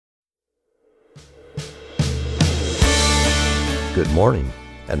Good morning,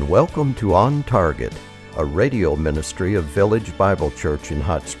 and welcome to On Target, a radio ministry of Village Bible Church in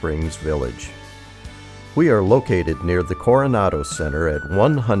Hot Springs Village. We are located near the Coronado Center at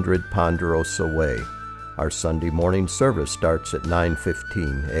 100 Ponderosa Way. Our Sunday morning service starts at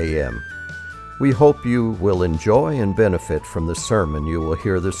 9:15 a.m. We hope you will enjoy and benefit from the sermon you will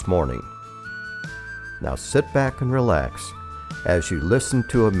hear this morning. Now sit back and relax as you listen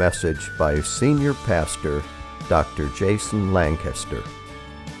to a message by Senior Pastor Dr. Jason Lancaster.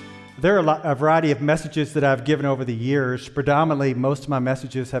 There are a variety of messages that I've given over the years. Predominantly, most of my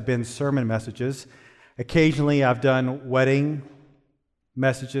messages have been sermon messages. Occasionally, I've done wedding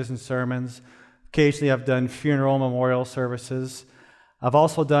messages and sermons. Occasionally, I've done funeral memorial services. I've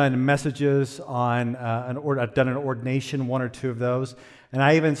also done messages on, I've done an ordination, one or two of those. And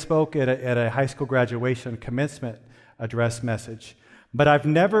I even spoke at a high school graduation commencement address message. But I've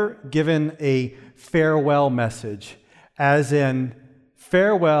never given a farewell message, as in,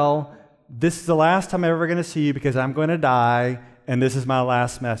 farewell, this is the last time I'm ever going to see you because I'm going to die, and this is my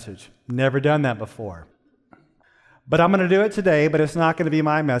last message. Never done that before. But I'm going to do it today, but it's not going to be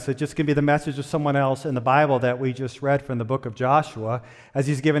my message. It's going to be the message of someone else in the Bible that we just read from the book of Joshua, as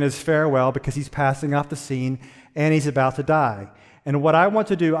he's given his farewell because he's passing off the scene and he's about to die. And what I want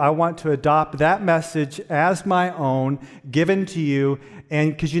to do, I want to adopt that message as my own, given to you, and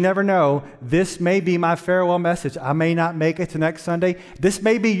because you never know, this may be my farewell message. I may not make it to next Sunday. This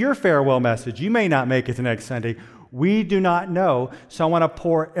may be your farewell message. You may not make it to next Sunday. We do not know, so I want to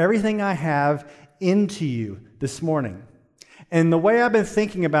pour everything I have into you this morning. And the way I've been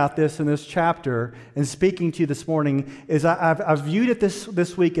thinking about this in this chapter and speaking to you this morning is I've viewed it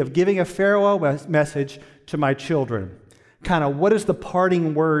this week of giving a farewell message to my children. Kind of what is the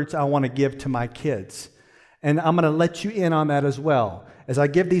parting words I want to give to my kids? And I'm going to let you in on that as well. As I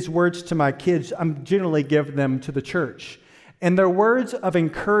give these words to my kids, I'm generally giving them to the church. And they're words of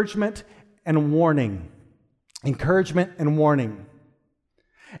encouragement and warning. Encouragement and warning.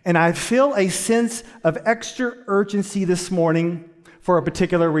 And I feel a sense of extra urgency this morning for a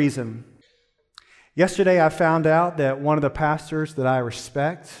particular reason. Yesterday, I found out that one of the pastors that I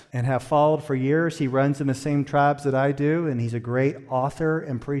respect and have followed for years, he runs in the same tribes that I do, and he's a great author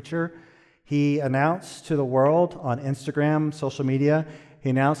and preacher. He announced to the world on Instagram, social media, he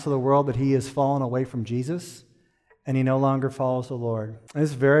announced to the world that he has fallen away from Jesus, and he no longer follows the Lord. And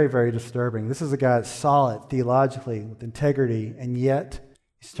it's very, very disturbing. This is a guy that's solid theologically, with integrity, and yet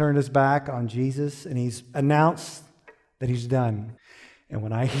he's turned his back on Jesus, and he's announced that he's done. And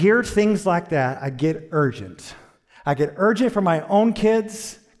when I hear things like that, I get urgent. I get urgent for my own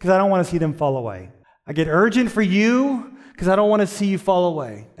kids because I don't want to see them fall away. I get urgent for you because I don't want to see you fall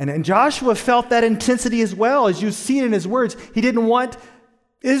away. And Joshua felt that intensity as well. As you see it in his words, he didn't want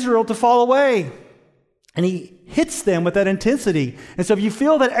Israel to fall away. And he hits them with that intensity. And so if you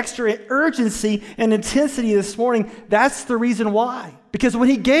feel that extra urgency and intensity this morning, that's the reason why. Because when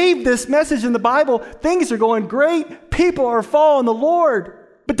he gave this message in the Bible, things are going great. People are following the Lord.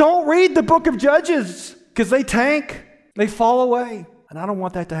 But don't read the book of Judges because they tank. They fall away. And I don't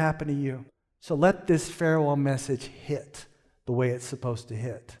want that to happen to you. So let this farewell message hit the way it's supposed to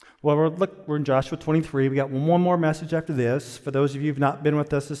hit. Well, we're in Joshua 23. We got one more message after this. For those of you who've not been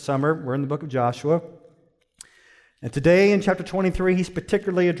with us this summer, we're in the book of Joshua. And today in chapter 23, he's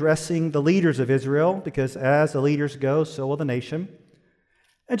particularly addressing the leaders of Israel, because as the leaders go, so will the nation.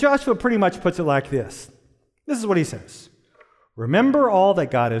 And Joshua pretty much puts it like this. This is what he says. Remember all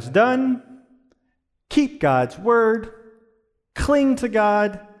that God has done, keep God's word, cling to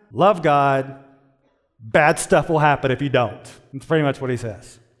God, love God. Bad stuff will happen if you don't. That's pretty much what he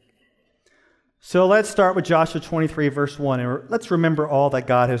says. So let's start with Joshua 23, verse 1, and let's remember all that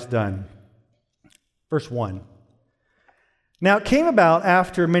God has done. Verse 1. Now it came about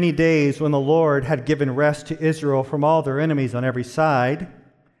after many days when the Lord had given rest to Israel from all their enemies on every side,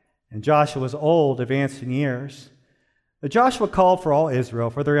 and Joshua was old, advanced in years, that Joshua called for all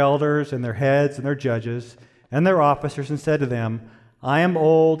Israel, for their elders and their heads and their judges and their officers, and said to them, I am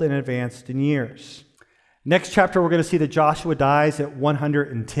old and advanced in years. Next chapter, we're going to see that Joshua dies at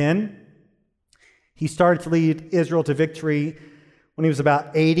 110. He started to lead Israel to victory when he was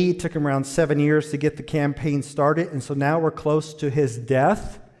about 80. It took him around 7 years to get the campaign started, and so now we're close to his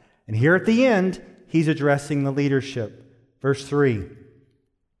death. And here at the end, he's addressing the leadership. Verse 3.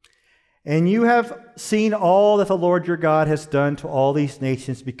 And you have seen all that the Lord your God has done to all these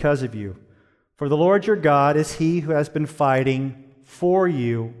nations because of you. For the Lord your God is he who has been fighting for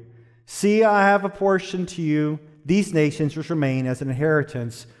you. See, I have apportioned to you these nations which remain as an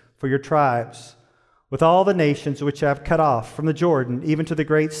inheritance for your tribes, with all the nations which I have cut off from the Jordan even to the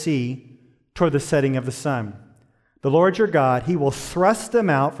great sea toward the setting of the sun. the Lord your God, he will thrust them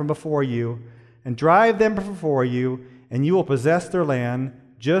out from before you and drive them before you, and you will possess their land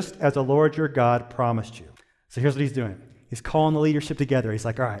just as the Lord your God promised you. So here's what he's doing. He's calling the leadership together. He's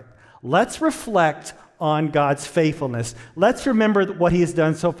like, all right, let's reflect on God's faithfulness. Let's remember what he has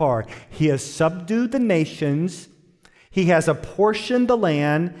done so far. He has subdued the nations, he has apportioned the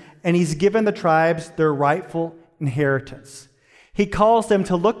land, and he's given the tribes their rightful inheritance. He calls them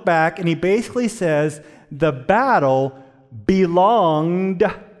to look back, and he basically says the battle belonged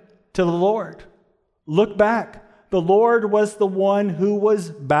to the Lord. Look back. The Lord was the one who was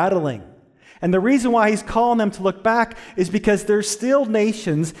battling. And the reason why he's calling them to look back is because there's still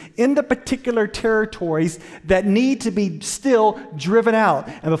nations in the particular territories that need to be still driven out.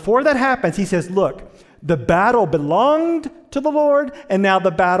 And before that happens, he says, look, the battle belonged to the Lord, and now the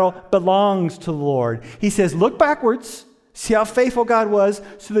battle belongs to the Lord. He says, look backwards, see how faithful God was,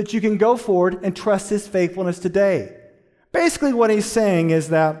 so that you can go forward and trust his faithfulness today. Basically, what he's saying is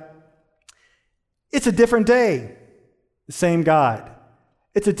that it's a different day, the same God.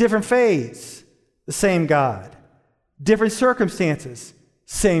 It's a different phase, the same God. Different circumstances,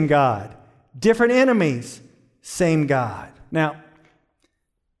 same God. Different enemies, same God. Now,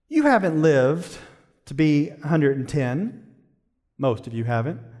 you haven't lived to be 110. Most of you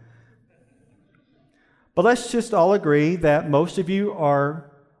haven't. But let's just all agree that most of you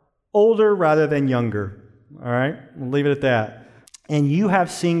are older rather than younger. All right? We'll leave it at that. And you have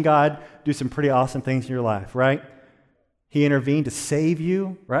seen God do some pretty awesome things in your life, right? He intervened to save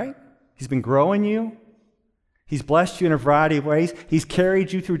you, right? He's been growing you. He's blessed you in a variety of ways. He's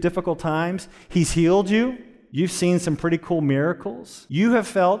carried you through difficult times. He's healed you. You've seen some pretty cool miracles. You have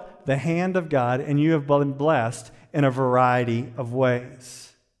felt the hand of God, and you have been blessed in a variety of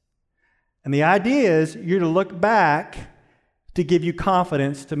ways. And the idea is you're to look back to give you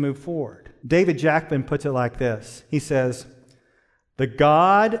confidence to move forward. David Jackman puts it like this. He says, the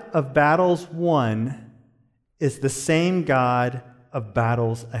God of battles won is the same God of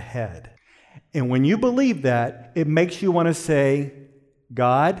battles ahead. And when you believe that, it makes you want to say,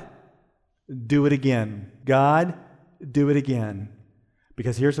 God, do it again. God, do it again.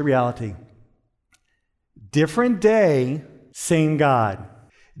 Because here's the reality. Different day, same God.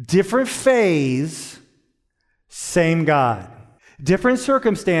 Different phase, same God. Different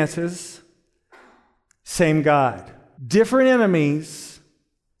circumstances, same God. Different enemies,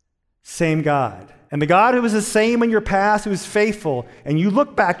 same God. And the God who was the same in your past, who is faithful, and you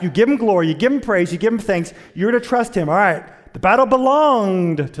look back, you give him glory, you give him praise, you give him thanks, you're to trust him. All right, the battle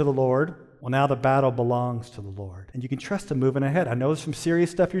belonged to the Lord. Well, now the battle belongs to the Lord. And you can trust him moving ahead. I know there's some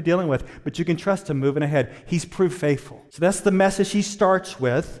serious stuff you're dealing with, but you can trust him moving ahead. He's proved faithful. So that's the message he starts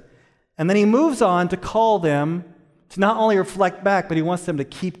with. And then he moves on to call them to not only reflect back, but he wants them to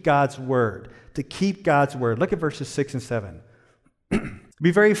keep God's word. To keep God's word. Look at verses 6 and 7. Be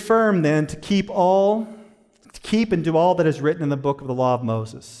very firm then to keep and do all that is written in the book of the law of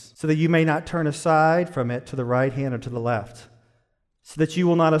Moses, so that you may not turn aside from it to the right hand or to the left, so that you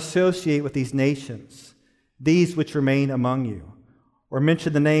will not associate with these nations, these which remain among you, or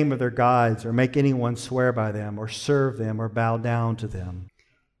mention the name of their gods, or make anyone swear by them, or serve them, or bow down to them.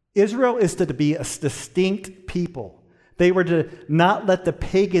 Israel is to be a distinct people. They were to not let the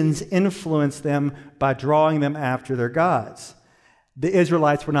pagans influence them by drawing them after their gods. The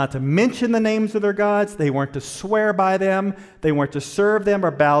Israelites were not to mention the names of their gods. They weren't to swear by them. They weren't to serve them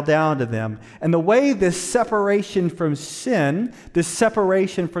or bow down to them. And the way this separation from sin, this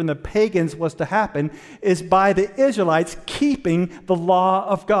separation from the pagans was to happen is by the Israelites keeping the law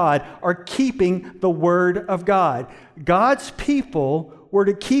of God or keeping the word of God. God's people were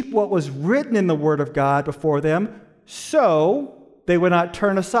to keep what was written in the word of God before them so they would not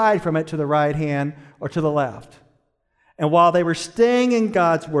turn aside from it to the right hand or to the left. And while they were staying in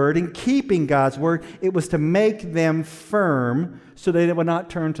God's word and keeping God's word, it was to make them firm so they would not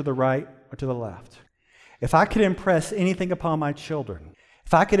turn to the right or to the left. If I could impress anything upon my children,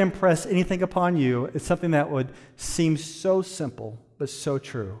 if I could impress anything upon you, it's something that would seem so simple but so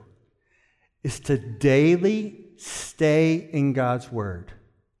true, is to daily stay in God's word.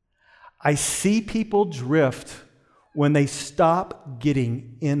 I see people drift when they stop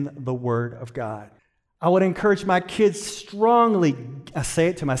getting in the word of God. I would encourage my kids strongly, I say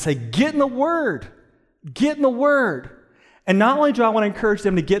it to them, I say, get in the Word. Get in the Word. And not only do I want to encourage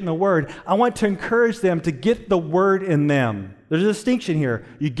them to get in the Word, I want to encourage them to get the Word in them. There's a distinction here.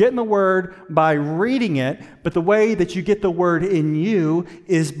 You get in the Word by reading it, but the way that you get the Word in you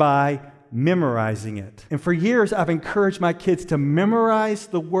is by memorizing it. And for years, I've encouraged my kids to memorize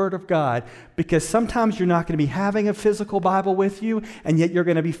the Word of God, because sometimes you're not going to be having a physical Bible with you, and yet you're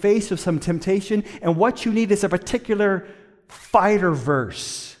going to be faced with some temptation, and what you need is a particular fighter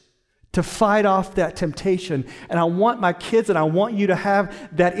verse to fight off that temptation. And I want my kids and I want you to have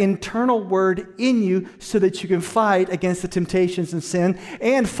that internal word in you so that you can fight against the temptations and sin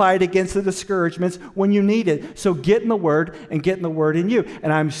and fight against the discouragements when you need it. So get in the Word and get in the Word in you.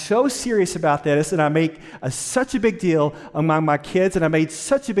 And I'm so serious about this, and I make such a big deal among my kids, and I made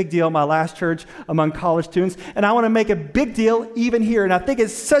such a big deal in my last church among college students, and I want to make a big deal even here. And I think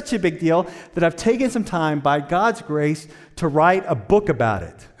it's such a big deal that I've taken some time by God's grace to write a book about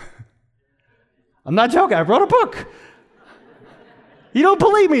it. I'm not joking. I wrote a book. You don't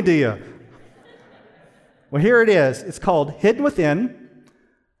believe me, do you? Well, here it is. It's called Hidden Within,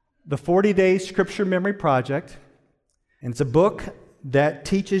 the 40-Day Scripture Memory Project. And it's a book that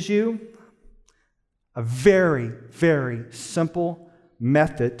teaches you a very, very simple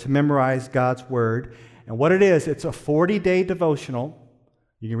method to memorize God's Word. And what it is, it's a 40-day devotional.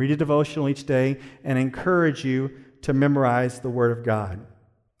 You can read a devotional each day and encourage you to memorize the Word of God.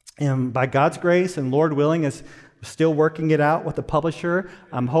 And by God's grace and Lord willing, as we're still working it out with the publisher,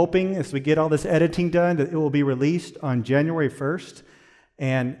 I'm hoping as we get all this editing done that it will be released on January 1st.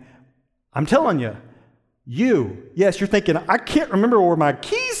 And I'm telling you, yes, you're thinking, I can't remember where my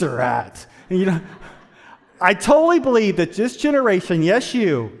keys are at. And I totally believe that this generation, yes,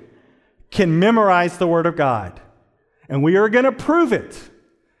 you, can memorize the Word of God. And we are going to prove it.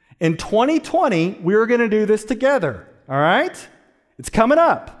 In 2020, we are going to do this together. All right? It's coming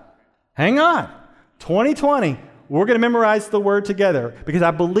up. Hang on. 2020, we're going to memorize the Word together, because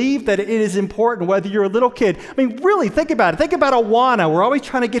I believe that it is important whether you're a little kid. I mean, really, think about it. Think about Awana. We're always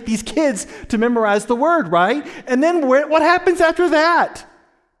trying to get these kids to memorize the Word, right? And then what happens after that?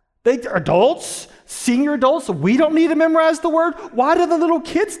 They are adults, senior adults. We don't need to memorize the Word. Why do the little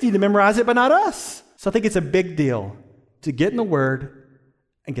kids need to memorize it, but not us? So I think it's a big deal to get in the Word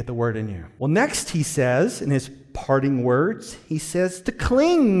and get the Word in you. Well, next he says, in his parting words, he says to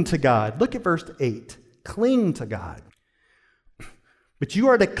cling to God. Look at verse 8. Cling to God. But you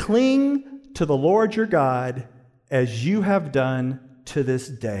are to cling to the Lord your God as you have done to this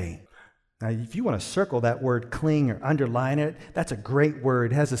day. Now, if you want to circle that word cling or underline it, that's a great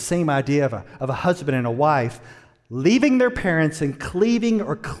word. It has the same idea of a husband and a wife leaving their parents and cleaving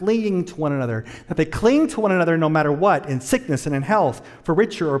or clinging to one another. That they cling to one another no matter what, in sickness and in health, for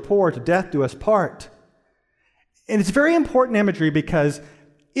richer or poor, to death do us part. And it's very important imagery, because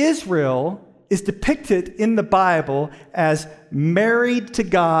Israel is depicted in the Bible as married to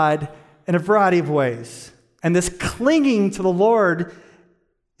God in a variety of ways. And this clinging to the Lord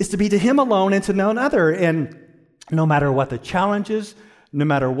is to be to Him alone and to none other. And no matter what the challenges, no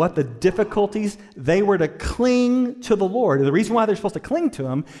matter what the difficulties, they were to cling to the Lord. And the reason why they're supposed to cling to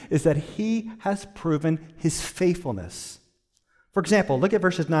Him is that He has proven His faithfulness. For example, look at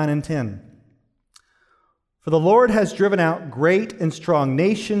verses 9 and 10. For the Lord has driven out great and strong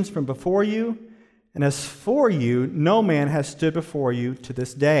nations from before you, and as for you, no man has stood before you to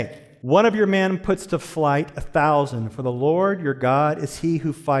this day. One of your men puts to flight 1,000, for the Lord your God is He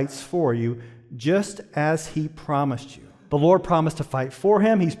who fights for you, just as He promised you. The Lord promised to fight for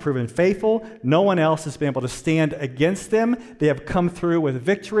him. He's proven faithful. No one else has been able to stand against them. They have come through with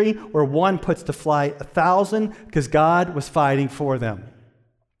victory, where one puts to flight 1,000 because God was fighting for them.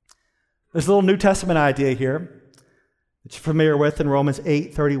 There's a little New Testament idea here that you're familiar with in Romans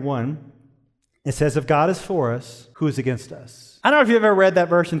 8:31. It says, if God is for us, who is against us? I don't know if you've ever read that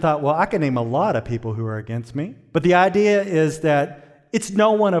verse and thought, well, I can name a lot of people who are against me. But the idea is that it's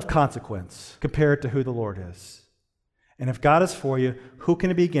no one of consequence compared to who the Lord is. And if God is for you, who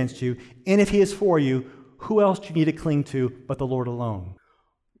can be against you? And if He is for you, who else do you need to cling to but the Lord alone?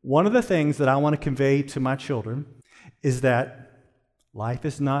 One of the things that I want to convey to my children is that life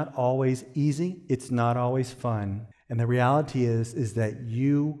is not always easy. It's not always fun. And the reality is that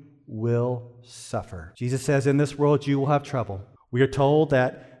you will suffer. Jesus says, in this world you will have trouble. We are told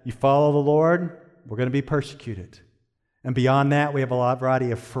that you follow the Lord, we're going to be persecuted. And beyond that, we have a lot of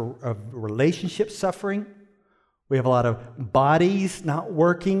variety of relationship suffering. We have a lot of bodies not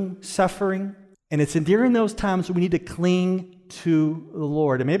working, suffering. And it's during those times we need to cling to the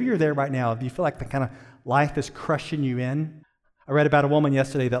Lord. And maybe you're there right now. Do you feel like the kind of life is crushing you in? I read about a woman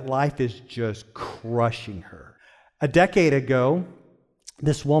yesterday that life is just crushing her. A decade ago,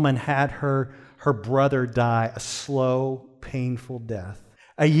 this woman had her brother die a slow, painful death.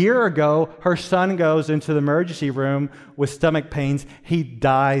 A year ago, her son goes into the emergency room with stomach pains. He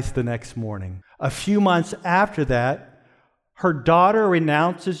dies the next morning. A few months after that, Her daughter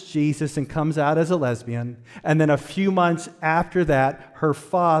renounces Jesus and comes out as a lesbian. And then a few months after that, her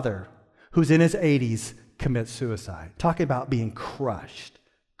father, who's in his 80s, commits suicide. Talking about being crushed.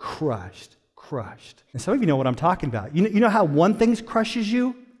 And some of you know what I'm talking about. You know how one thing crushes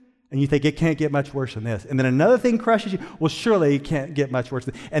you? And you think it can't get much worse than this. And then another thing crushes you. Well, surely it can't get much worse.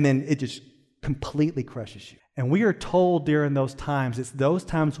 And then it just completely crushes you. And we are told during those times, it's those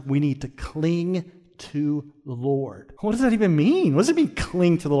times we need to cling to the Lord. What does that even mean? What does it mean,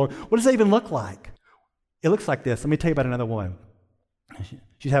 cling to the Lord? What does that even look like? It looks like this. Let me tell you about another woman.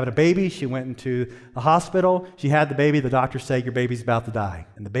 She's having a baby. She went into the hospital. She had the baby. The doctor said, your baby's about to die.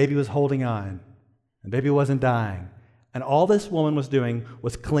 And the baby was holding on. The baby wasn't dying. And all this woman was doing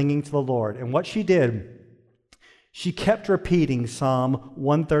was clinging to the Lord. And what she did, she kept repeating Psalm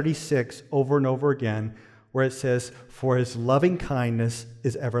 136 over and over again, where it says, for his loving kindness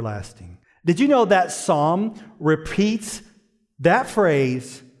is everlasting. Did you know that psalm repeats that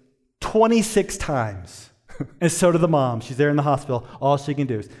phrase 26 times? And so did the mom. She's there in the hospital. All she can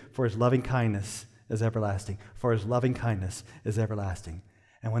do is, for his loving kindness is everlasting. For his loving kindness is everlasting.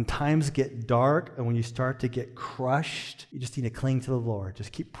 And when times get dark and when you start to get crushed, you just need to cling to the Lord.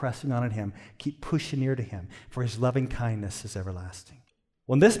 Just keep pressing on at him. Keep pushing near to him. For his loving kindness is everlasting.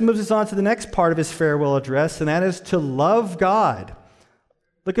 Well, this moves us on to the next part of his farewell address, and that is to love God.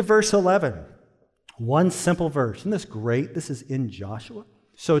 Look at verse 11. One simple verse. Isn't this great? This is in Joshua.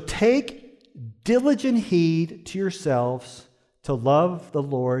 So take diligent heed to yourselves to love the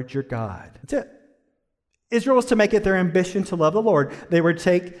Lord your God. That's it. Israel was to make it their ambition to love the Lord. They were to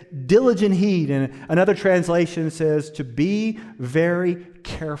take diligent heed. And another translation says to be very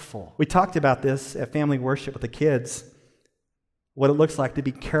careful. We talked about this at family worship with the kids, what it looks like to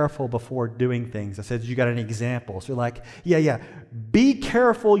be careful before doing things. I said, you got any examples? They're like, yeah. Be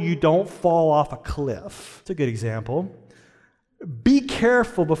careful you don't fall off a cliff. It's a good example. Be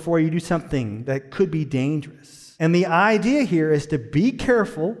careful before you do something that could be dangerous. And the idea here is to be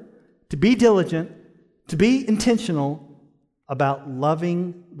careful, to be diligent, to be intentional about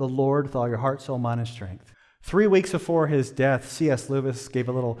loving the Lord with all your heart, soul, mind, and strength. 3 weeks before his death, C.S. Lewis gave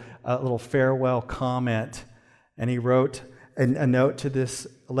a little farewell comment, and he wrote a note to this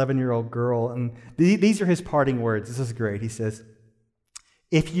 11-year-old girl. And these are his parting words. This is great. He says,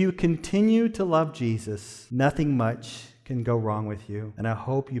 if you continue to love Jesus, nothing much can go wrong with you, and I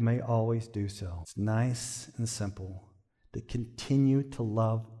hope you may always do so. It's nice and simple to continue to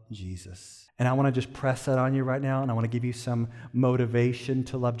love Jesus. And I want to just press that on you right now, and I want to give you some motivation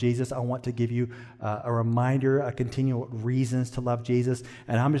to love Jesus. I want to give you a reminder, a continual reasons to love Jesus,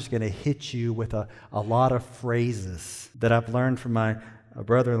 and I'm just going to hit you with a lot of phrases that I've learned from my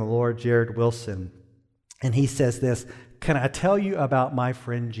brother in the Lord, Jared Wilson. And he says this, can I tell you about my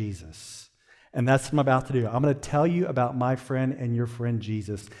friend Jesus? And that's what I'm about to do. I'm going to tell you about my friend and your friend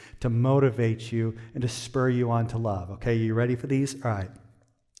Jesus to motivate you and to spur you on to love. Okay, you ready for these? All right,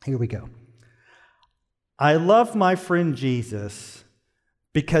 here we go. I love my friend Jesus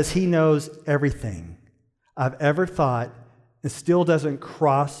because he knows everything I've ever thought and still doesn't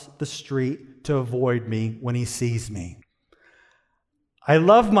cross the street to avoid me when he sees me. I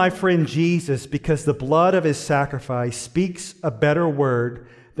love my friend Jesus because the blood of his sacrifice speaks a better word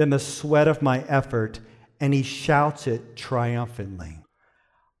than the sweat of my effort, and he shouts it triumphantly.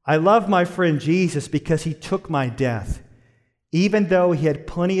 I love my friend Jesus because he took my death, even though he had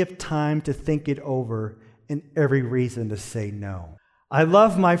plenty of time to think it over and every reason to say no. I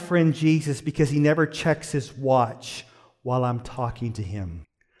love my friend Jesus because he never checks his watch while I'm talking to him.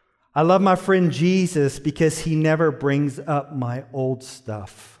 I love my friend Jesus because he never brings up my old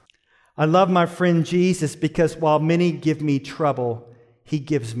stuff. I love my friend Jesus because while many give me trouble, he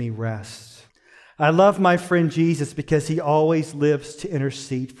gives me rest. I love my friend Jesus because he always lives to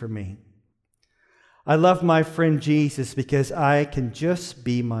intercede for me. I love my friend Jesus because I can just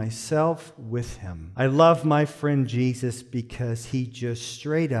be myself with him. I love my friend Jesus because he just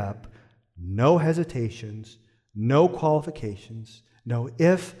straight up, no hesitations, no qualifications, no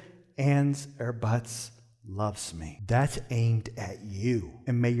ifs, ands, or buts, loves me. That's aimed at you.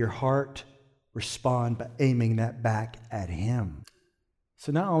 And may your heart respond by aiming that back at him.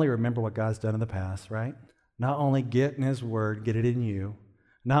 So not only remember what God's done in the past, right? Not only get in his word, get it in you.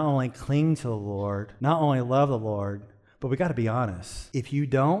 Not only cling to the Lord, not only love the Lord, but we got to be honest. If you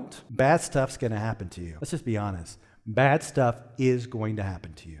don't, bad stuff's going to happen to you. Let's just be honest. Bad stuff is going to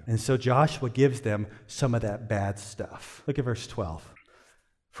happen to you. And so Joshua gives them some of that bad stuff. Look at verse 12.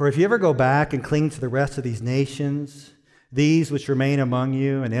 For if you ever go back and cling to the rest of these nations, these which remain among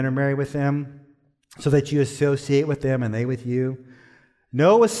you, and intermarry with them, so that you associate with them and they with you,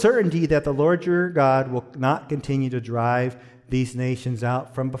 know with certainty that the Lord your God will not continue to drive these nations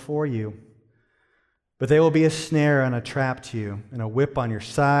out from before you. But they will be a snare and a trap to you, and a whip on your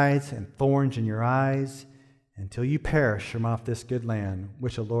sides and thorns in your eyes, until you perish from off this good land,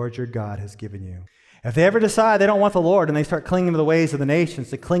 which the Lord your God has given you. If they ever decide they don't want the Lord and they start clinging to the ways of the nations,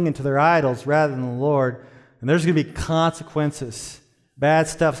 to clinging to their idols rather than the Lord, and there's going to be consequences. Bad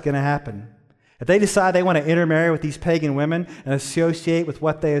stuff's going to happen. If they decide they want to intermarry with these pagan women and associate with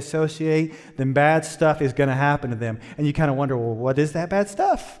what they associate, then bad stuff is going to happen to them. And you kind of wonder, well, what is that bad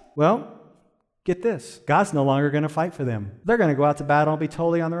stuff? Well, get this. God's no longer going to fight for them. They're going to go out to battle and be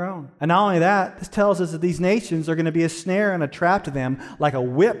totally on their own. And not only that, this tells us that these nations are going to be a snare and a trap to them, like a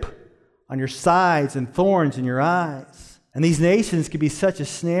whip on your sides and thorns in your eyes. And these nations could be such a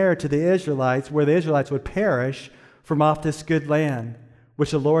snare to the Israelites, where the Israelites would perish from off this good land,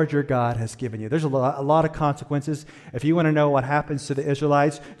 which the Lord your God has given you. There's a lot of consequences. If you want to know what happens to the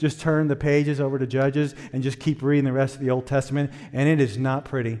Israelites, just turn the pages over to Judges and just keep reading the rest of the Old Testament, and it is not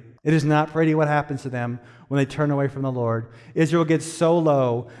pretty. It is not pretty what happens to them when they turn away from the Lord. Israel gets so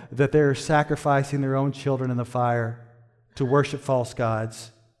low that they're sacrificing their own children in the fire to worship false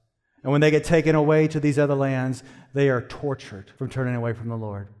gods. And when they get taken away to these other lands, they are tortured from turning away from the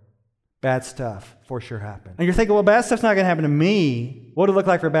Lord. Bad stuff for sure happen. And you're thinking, well, bad stuff's not going to happen to me. What would it look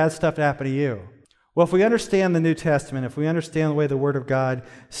like for bad stuff to happen to you? Well, if we understand the New Testament, if we understand the way the Word of God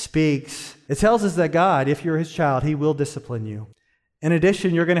speaks, it tells us that God, if you're His child, He will discipline you. In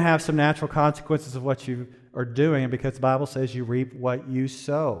addition, you're going to have some natural consequences of what you are doing, because the Bible says you reap what you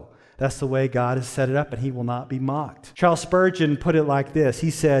sow. That's the way God has set it up, and He will not be mocked. Charles Spurgeon put it like this. He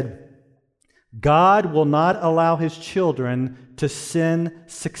said, God will not allow His children to sin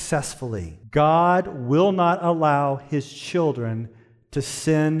successfully. God will not allow His children to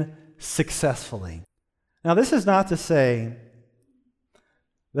sin successfully. Now, this is not to say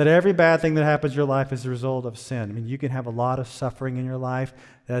that every bad thing that happens in your life is a result of sin. I mean, you can have a lot of suffering in your life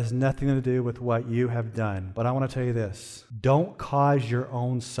that has nothing to do with what you have done. But I want to tell you this. Don't cause your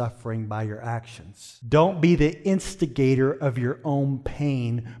own suffering by your actions. Don't be the instigator of your own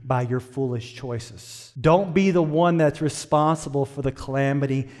pain by your foolish choices. Don't be the one that's responsible for the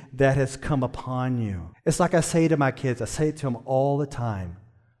calamity that has come upon you. It's like I say to my kids, I say it to them all the time.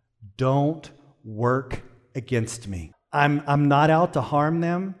 Don't work against me. I'm not out to harm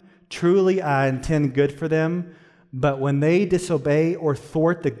them. Truly, I intend good for them. But when they disobey or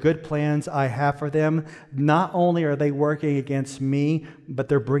thwart the good plans I have for them, not only are they working against me, but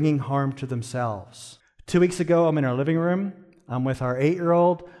they're bringing harm to themselves. 2 weeks ago, I'm in our living room. I'm with our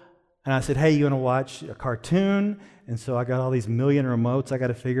 8-year-old. And I said, hey, you want to watch a cartoon? And so I got all these million remotes. I got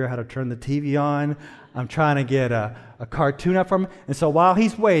to figure out how to turn the TV on. I'm trying to get a cartoon up for him. And so while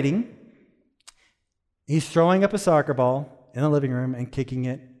he's waiting, he's throwing up a soccer ball in the living room and kicking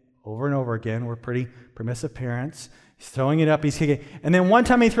it over and over again. We're pretty permissive parents. He's throwing it up, he's kicking it. And then one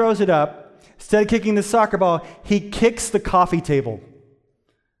time he throws it up, instead of kicking the soccer ball, he kicks the coffee table.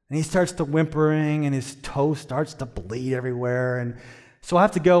 And he starts to whimpering, and his toe starts to bleed everywhere. And so I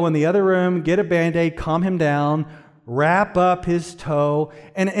have to go in the other room, get a Band-Aid, calm him down, wrap up his toe.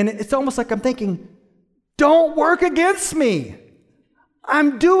 And it's almost like I'm thinking, don't work against me.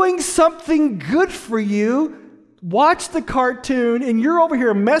 I'm doing something good for you. Watch the cartoon, and you're over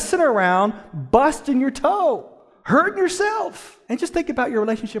here messing around, busting your toe, hurting yourself. And just think about your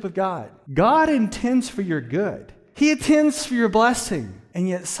relationship with God. God intends for your good. He intends for your blessing. And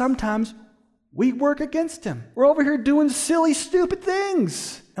yet sometimes we work against Him. We're over here doing silly, stupid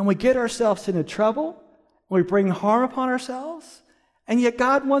things. And we get ourselves into trouble. We bring harm upon ourselves. And yet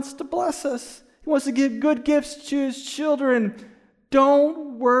God wants to bless us. He wants to give good gifts to His children.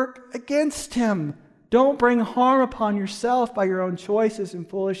 Don't work against Him. Don't bring harm upon yourself by your own choices and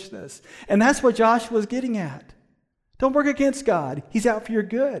foolishness. And that's what Joshua was getting at. Don't work against God. He's out for your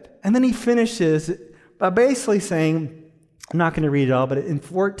good. And then he finishes by basically saying, I'm not going to read it all, but in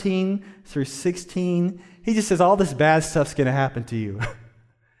 14 through 16, he just says all this bad stuff's going to happen to you.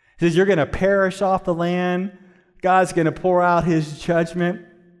 He says you're going to perish off the land. God's going to pour out His judgment.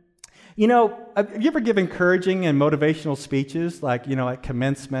 You know, have you ever give encouraging and motivational speeches, like, at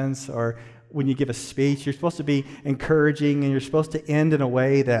commencements or when you give a speech? You're supposed to be encouraging, and you're supposed to end in a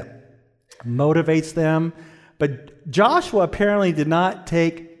way that motivates them. But Joshua apparently did not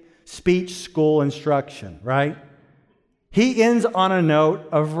take speech school instruction, right? He ends on a note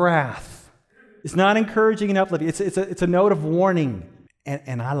of wrath. It's not encouraging and uplifting. It's a note of warning.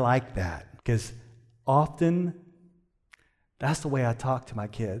 And I like that, because often that's the way I talk to my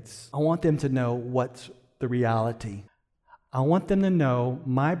kids. I want them to know what's the reality. I want them to know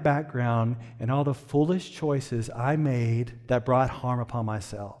my background and all the foolish choices I made that brought harm upon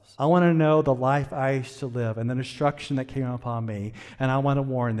myself. I want to know the life I used to live and the destruction that came upon me. And I want to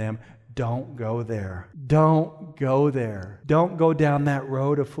warn them, don't go there. Don't go there. Don't go down that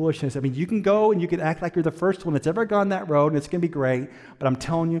road of foolishness. I mean, you can go and you can act like you're the first one that's ever gone that road, and it's going to be great, but I'm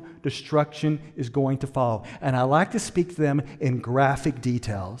telling you, destruction is going to follow. And I like to speak to them in graphic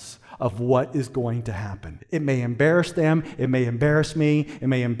details of what is going to happen. It may embarrass them, it may embarrass me, it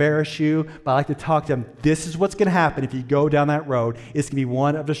may embarrass you, but I like to talk to them. This is what's going to happen if you go down that road. It's going to be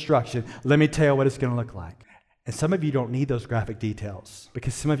one of destruction. Let me tell you what it's going to look like. And some of you don't need those graphic details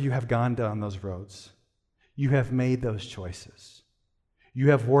because some of you have gone down those roads. You have made those choices. You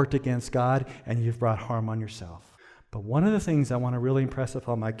have worked against God and you've brought harm on yourself. But one of the things I want to really impress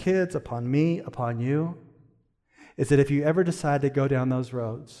upon my kids, upon me, upon you, is that if you ever decide to go down those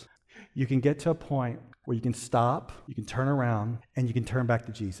roads, you can get to a point where you can stop, you can turn around, and you can turn back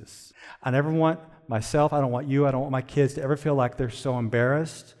to Jesus. I never want myself, I don't want you, I don't want my kids to ever feel like they're so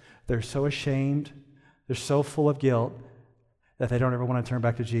embarrassed, they're so ashamed, they're so full of guilt that they don't ever want to turn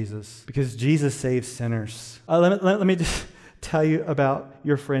back to Jesus, because Jesus saves sinners. Let me just tell you about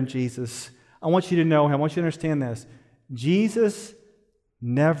your friend Jesus. I want you to know him. I want you to understand this. Jesus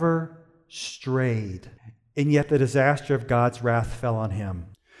never strayed, and yet the disaster of God's wrath fell on him.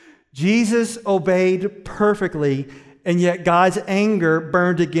 Jesus obeyed perfectly, and yet God's anger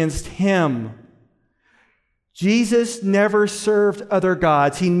burned against him. Jesus never served other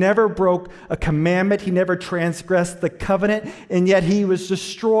gods. He never broke a commandment. He never transgressed the covenant, and yet he was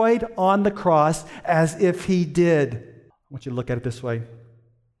destroyed on the cross as if he did. I want you to look at it this way.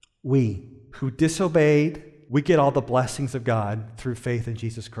 We who disobeyed, we get all the blessings of God through faith in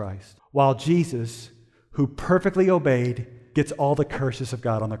Jesus Christ, while Jesus, who perfectly obeyed, gets all the curses of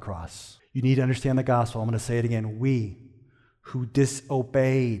God on the cross. You need to understand the gospel. I'm going to say it again. We who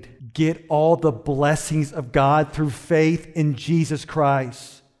disobeyed get all the blessings of God through faith in Jesus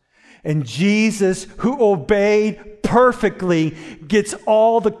Christ. And Jesus, who obeyed perfectly, gets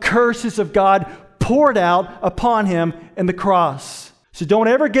all the curses of God poured out upon him in the cross. So don't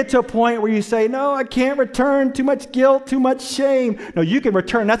ever get to a point where you say, no, I can't return, too much guilt, too much shame. No, you can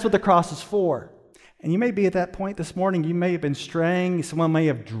return. That's what the cross is for. And you may be at that point this morning. You may have been straying. Someone may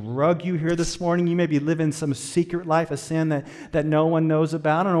have drugged you here this morning. You may be living some secret life of sin that no one knows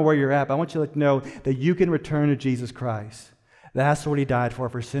about. I don't know where you're at, but I want you to know that you can return to Jesus Christ. That's what he died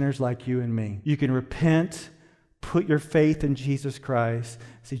for sinners like you and me. You can repent, put your faith in Jesus Christ.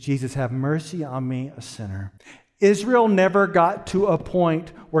 Say, Jesus, have mercy on me, a sinner. Israel never got to a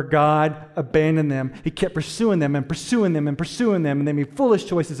point where God abandoned them. He kept pursuing them and pursuing them and pursuing them, and they made foolish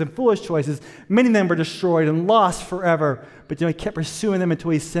choices and foolish choices. Many of them were destroyed and lost forever. But he kept pursuing them until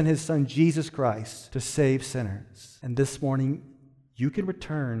he sent his son, Jesus Christ, to save sinners. And this morning, you can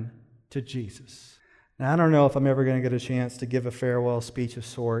return to Jesus. Now, I don't know if I'm ever going to get a chance to give a farewell speech of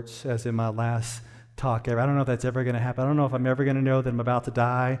sorts, as in my last talk ever. I don't know if that's ever going to happen. I don't know if I'm ever going to know that I'm about to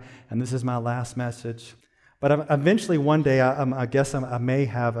die, and this is my last message. But eventually one day, I guess I may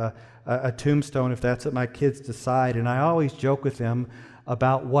have a tombstone if that's what my kids decide. And I always joke with them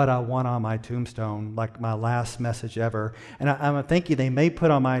about what I want on my tombstone, like my last message ever. And I'm thinking they may put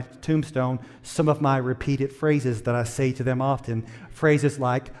on my tombstone some of my repeated phrases that I say to them often. Phrases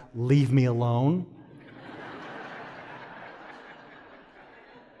like, leave me alone.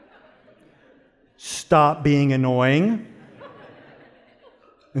 Stop being annoying.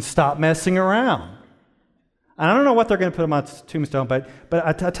 And stop messing around. I don't know what they're going to put on my tombstone, but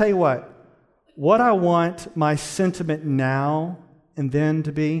I tell you what I want my sentiment now and then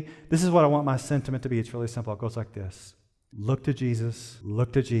to be, this is what I want my sentiment to be. It's really simple. It goes like this. Look to Jesus,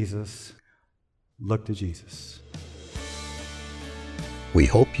 look to Jesus, look to Jesus. We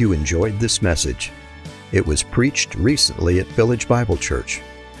hope you enjoyed this message. It was preached recently at Village Bible Church.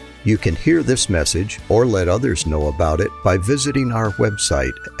 You can hear this message or let others know about it by visiting our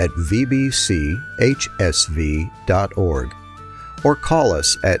website at vbchsv.org or call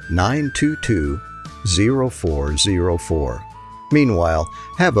us at 922-0404. Meanwhile,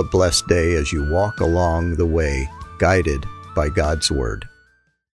 have a blessed day as you walk along the way, guided by God's Word.